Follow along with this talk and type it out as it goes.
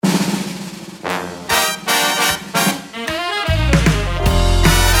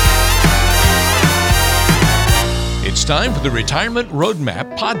time for the Retirement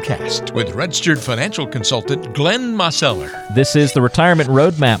Roadmap Podcast with registered financial consultant Glenn Mosseller. This is the Retirement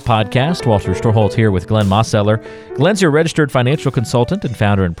Roadmap Podcast. Walter Storholt here with Glenn Mosseller. Glenn's your registered financial consultant and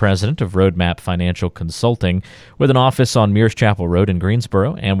founder and president of Roadmap Financial Consulting with an office on Mears Chapel Road in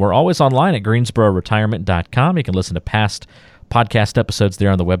Greensboro. And we're always online at greensbororetirement.com. You can listen to past podcast episodes there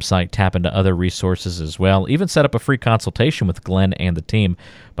on the website, tap into other resources as well. Even set up a free consultation with Glenn and the team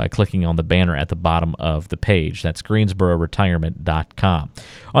by clicking on the banner at the bottom of the page. That's greensbororetirement.com.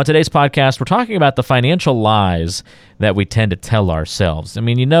 On today's podcast, we're talking about the financial lies that we tend to tell ourselves. I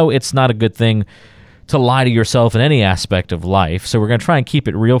mean, you know, it's not a good thing to lie to yourself in any aspect of life. So we're going to try and keep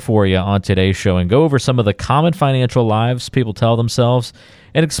it real for you on today's show and go over some of the common financial lies people tell themselves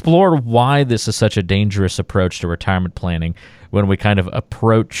and explore why this is such a dangerous approach to retirement planning when we kind of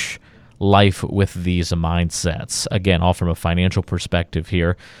approach life with these mindsets. Again, all from a financial perspective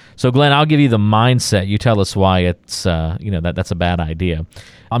here. So Glenn, I'll give you the mindset. You tell us why it's, that's a bad idea.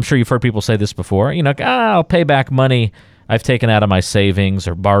 I'm sure you've heard people say this before. I'll pay back money I've taken out of my savings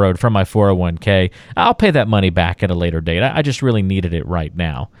or borrowed from my 401k. I'll pay that money back at a later date. I just really needed it right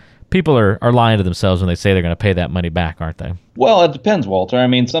now. People are lying to themselves when they say they're going to pay that money back, aren't they? Well, it depends, Walter. I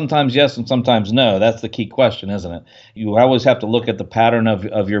mean, sometimes yes and sometimes no. That's the key question, isn't it? You always have to look at the pattern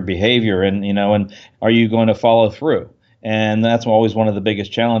of your behavior and are you going to follow through? And that's always one of the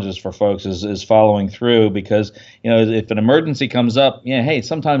biggest challenges for folks is following through because, if an emergency comes up, hey,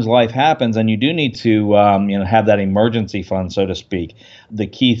 sometimes life happens and you do need to, have that emergency fund, so to speak. The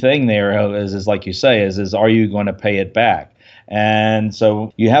key thing there is like you say, is are you going to pay it back? And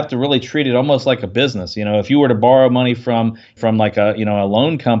so you have to really treat it almost like a business. If you were to borrow money from like a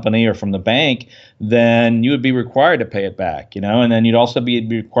loan company or from the bank, then you would be required to pay it back, and then you'd also be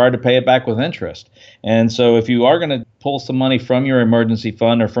required to pay it back with interest. And so if you are going to pull some money from your emergency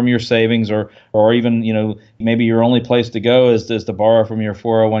fund or from your savings or even, maybe your only place to go is to borrow from your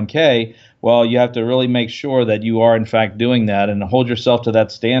 401k, well, you have to really make sure that you are, in fact, doing that and hold yourself to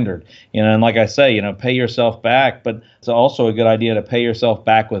that standard. And like I say, pay yourself back, but it's also a good idea to pay yourself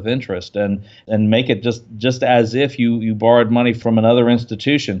back with interest and make it just as if you borrowed money from another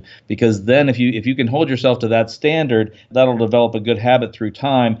institution. Because then if you can hold yourself to that standard, that'll develop a good habit through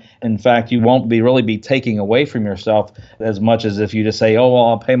time. In fact, you won't really be taking away from yourself as much as if you just say, oh, well,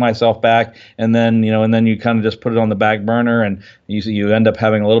 I'll pay myself back. And then, you kind of just put it on the back burner and you end up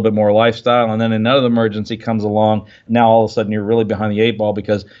having a little bit more lifestyle. And then another emergency comes along. Now all of a sudden you're really behind the eight ball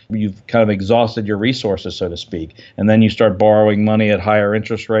because you've kind of exhausted your resources, so to speak. And then you start borrowing money at higher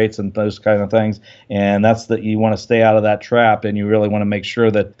interest rates and those kind of things. And you want to stay out of that trap, and you really want to make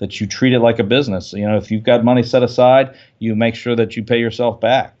sure that you treat it like a business. If you've got money set aside, you make sure that you pay yourself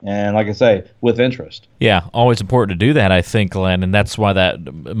back. And like I say, with interest. Yeah, always important to do that, I think, Glenn. And that's why that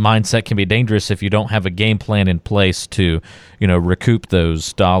mindset can be dangerous if you don't have a game plan in place to, recoup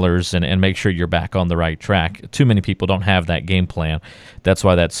those dollars and make sure you're back on the right track. Too many people don't have that game plan. That's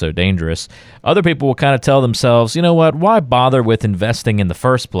why that's so dangerous. Other people will kind of tell themselves, you know what, why bother with investing in the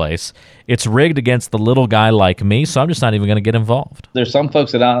first place? It's rigged against the little guy like me, so I'm just not even going to get involved. There's some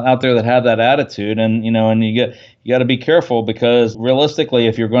folks out there that have that attitude, and you got to be careful because realistically,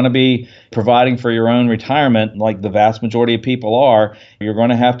 if you're going to be providing for your own retirement, like the vast majority of people are, you're going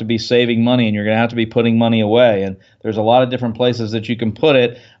to have to be saving money and you're going to have to be putting money away. And there's a lot of different places that you can put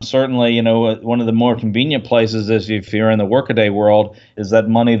it. Certainly, one of the more convenient places is if you're in the workaday world is that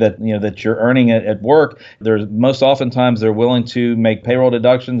money that that you're earning at work. There's most oftentimes they're willing to make payroll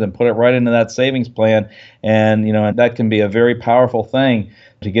deductions and put it right into that savings plan. And that can be a very powerful thing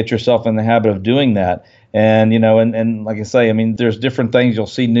to get yourself in the habit of doing that. And, and like I say, I mean, there's different things. You'll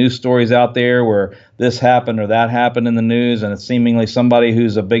see news stories out there where this happened or that happened in the news, and it's seemingly somebody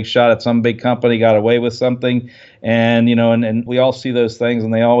who's a big shot at some big company got away with something. And, and we all see those things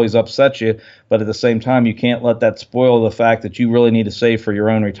and they always upset you. But at the same time, you can't let that spoil the fact that you really need to save for your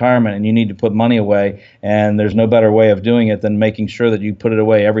own retirement and you need to put money away. And there's no better way of doing it than making sure that you put it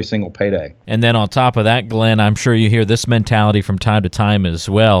away every single payday. And then on top of that, Glenn, I'm sure you hear this mentality from time to time as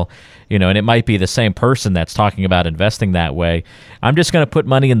well. And it might be the same person that's talking about investing that way. I'm just going to put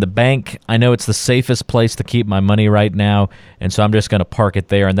money in the bank. I know it's the safest place to keep my money right now, and so I'm just going to park it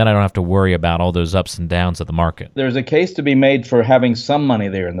there, and then I don't have to worry about all those ups and downs of the market. There's a case to be made for having some money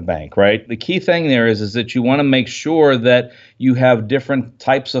there in the bank, right? The key thing there is that you want to make sure that you have different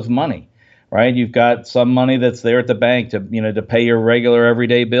types of money. Right, you've got some money that's there at the bank to pay your regular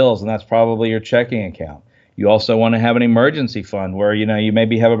everyday bills, and that's probably your checking account. You also want to have an emergency fund where, you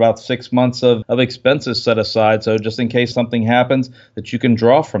maybe have about 6 months of expenses set aside. So just in case something happens, that you can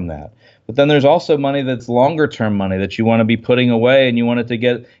draw from that. But then there's also money that's longer term money that you want to be putting away, and you want it to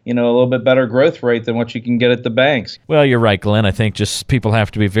get, a little bit better growth rate than what you can get at the banks. Well, you're right, Glenn. I think just people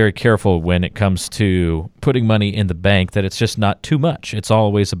have to be very careful when it comes to putting money in the bank, that it's just not too much. It's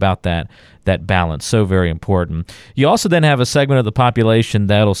always about that balance. So very important. You also then have a segment of the population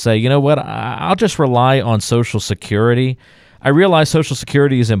that'll say, you know what, I'll just rely on Social Security. I realize Social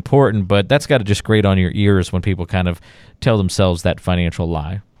Security is important, but that's got to just grate on your ears when people kind of tell themselves that financial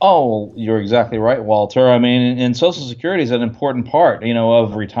lie. Oh, you're exactly right, Walter. I mean, and Social Security is an important part,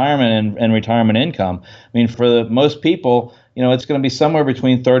 of retirement and retirement income. I mean, for most people, it's going to be somewhere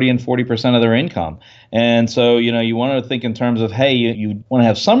between 30 and 40% of their income. And so, you want to think in terms of, hey, you want to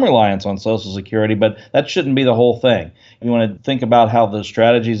have some reliance on Social Security, but that shouldn't be the whole thing. You want to think about how the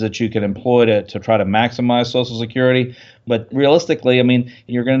strategies that you can employ to try to maximize Social Security. But realistically, I mean,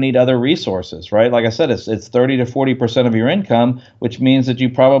 you're going to need other resources, right? Like I said, it's 30 to 40% of your income, which means that you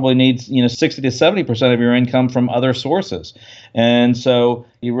probably need, 60 to 70% of your income from other sources. And so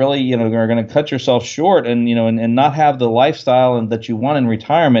you really, are going to cut yourself short and, and not have the lifestyle that you want in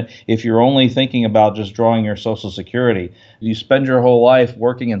retirement if you're only thinking about just drawing your Social Security. You spend your whole life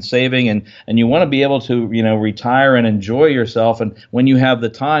working and saving, and you want to be able to, retire and enjoy yourself. And when you have the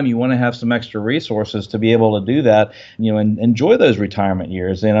time, you want to have some extra resources to be able to do that, and enjoy those retirement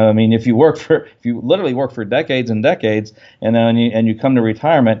years. I mean, if you literally work for decades and decades, and you come to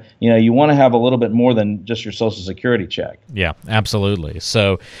retirement, you want to have a little bit more than just your Social Security check. Yeah, absolutely.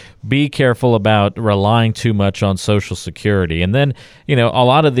 So be careful about relying too much on Social Security. And then, a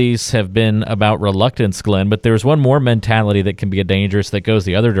lot of these have been about reluctance, Glenn, but there's one more mentality that can be dangerous that goes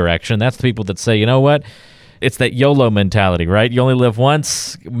the other direction. That's the people that say, you know what? It's that YOLO mentality, right? You only live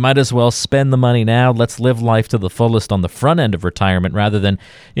once, might as well spend the money now. Let's live life to the fullest on the front end of retirement rather than,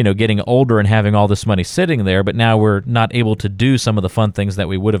 getting older and having all this money sitting there, but now we're not able to do some of the fun things that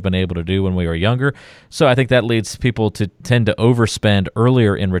we would have been able to do when we were younger. So I think that leads people to tend to overspend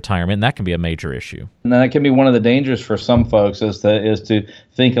earlier in retirement, and that can be a major issue. And that can be one of the dangers for some folks is to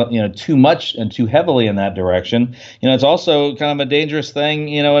think, too much and too heavily in that direction. It's also kind of a dangerous thing,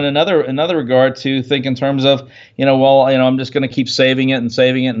 in another regard to think in terms of, I'm just going to keep saving it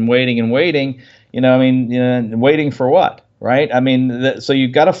and waiting and waiting. Waiting for what? Right? I mean, so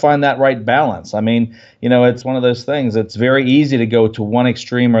you've got to find that right balance. I mean, it's one of those things. It's very easy to go to one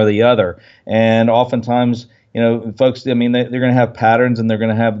extreme or the other. And oftentimes, folks, I mean, they're going to have patterns, and they're going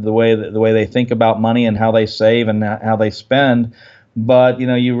to have the way they think about money and how they save and how they spend. But,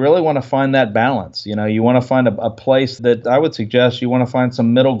 you really want to find that balance. You want to find a place that I would suggest you want to find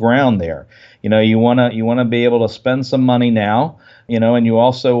some middle ground there. You want to be able to spend some money now, and you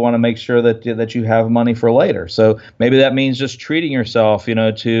also want to make sure that you have money for later. So maybe that means just treating yourself,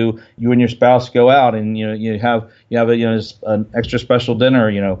 to you and your spouse go out and, you have an extra special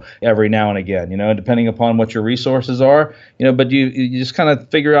dinner, every now and again, depending upon what your resources are, but you just kind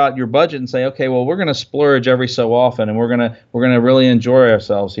of figure out your budget and say, okay, well, we're going to splurge every so often, and we're going to really enjoy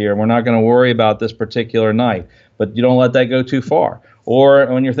ourselves here. And we're not going to worry about this particular night, but you don't let that go too far. Or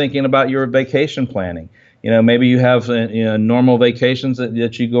when you're thinking about your vacation planning, maybe you have normal vacations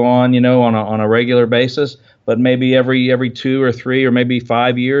that you go on, on a regular basis, but maybe every 2 or 3 or maybe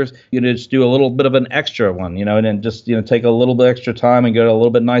 5 years, you just do a little bit of an extra one, and then just take a little bit extra time and go to a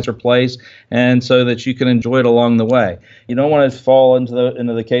little bit nicer place, and so that you can enjoy it along the way. You don't want to fall into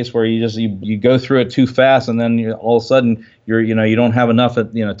the case where you go through it too fast, and then all of a sudden you don't have enough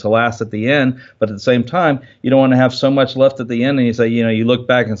to last at the end. But at the same time, you don't want to have so much left at the end, and you say you look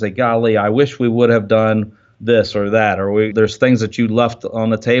back and say, golly, I wish we would have done this or that, or there's things that you left on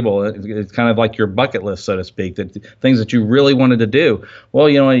the table. It's kind of like your bucket list, so to speak, that things that you really wanted to do. Well,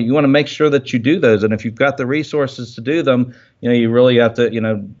 you want to make sure that you do those, and if you've got the resources to do them, you really have to,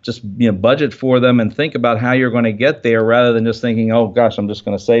 just budget for them and think about how you're going to get there, rather than just thinking, oh gosh, I'm just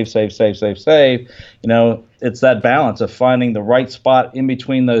going to save. It's that balance of finding the right spot in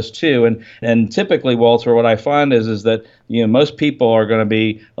between those two. And typically, Walter, what I find is that most people are going to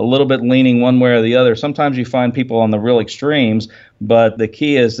be a little bit leaning one way or the other. Sometimes you find people on the real extremes, but the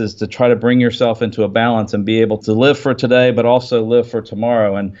key is to try to bring yourself into a balance and be able to live for today, but also live for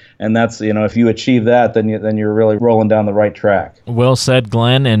tomorrow. And that's, if you achieve that, then you're really rolling down the right track. Well said,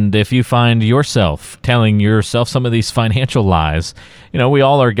 Glenn. And if you find yourself telling yourself some of these financial lies, we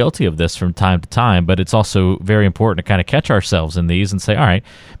all are guilty of this from time to time, but it's also very important to kind of catch ourselves in these and say, all right,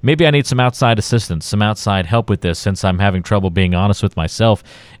 maybe I need some outside assistance, some outside help with this, since I'm having trouble being honest with myself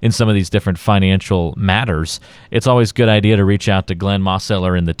in some of these different financial matters. It's always a good idea to reach out to to Glenn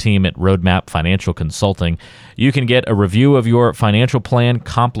Mosseller and the team at Roadmap Financial Consulting. You can get a review of your financial plan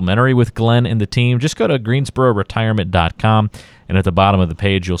complimentary with Glenn and the team. Just go to greensbororetirement.com, and at the bottom of the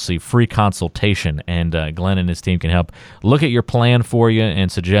page, you'll see free consultation, and Glenn and his team can help look at your plan for you and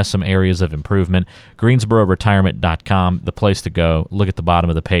suggest some areas of improvement. greensbororetirement.com, the place to go. Look at the bottom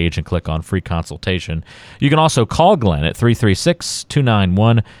of the page and click on free consultation. You can also call Glenn at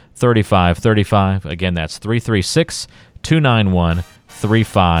 336-291-3535. Again, that's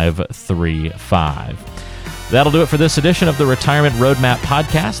 336-291-3535. That'll do it for this edition of the Retirement Roadmap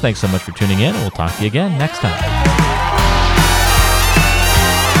Podcast. Thanks so much for tuning in, and we'll talk to you again next time.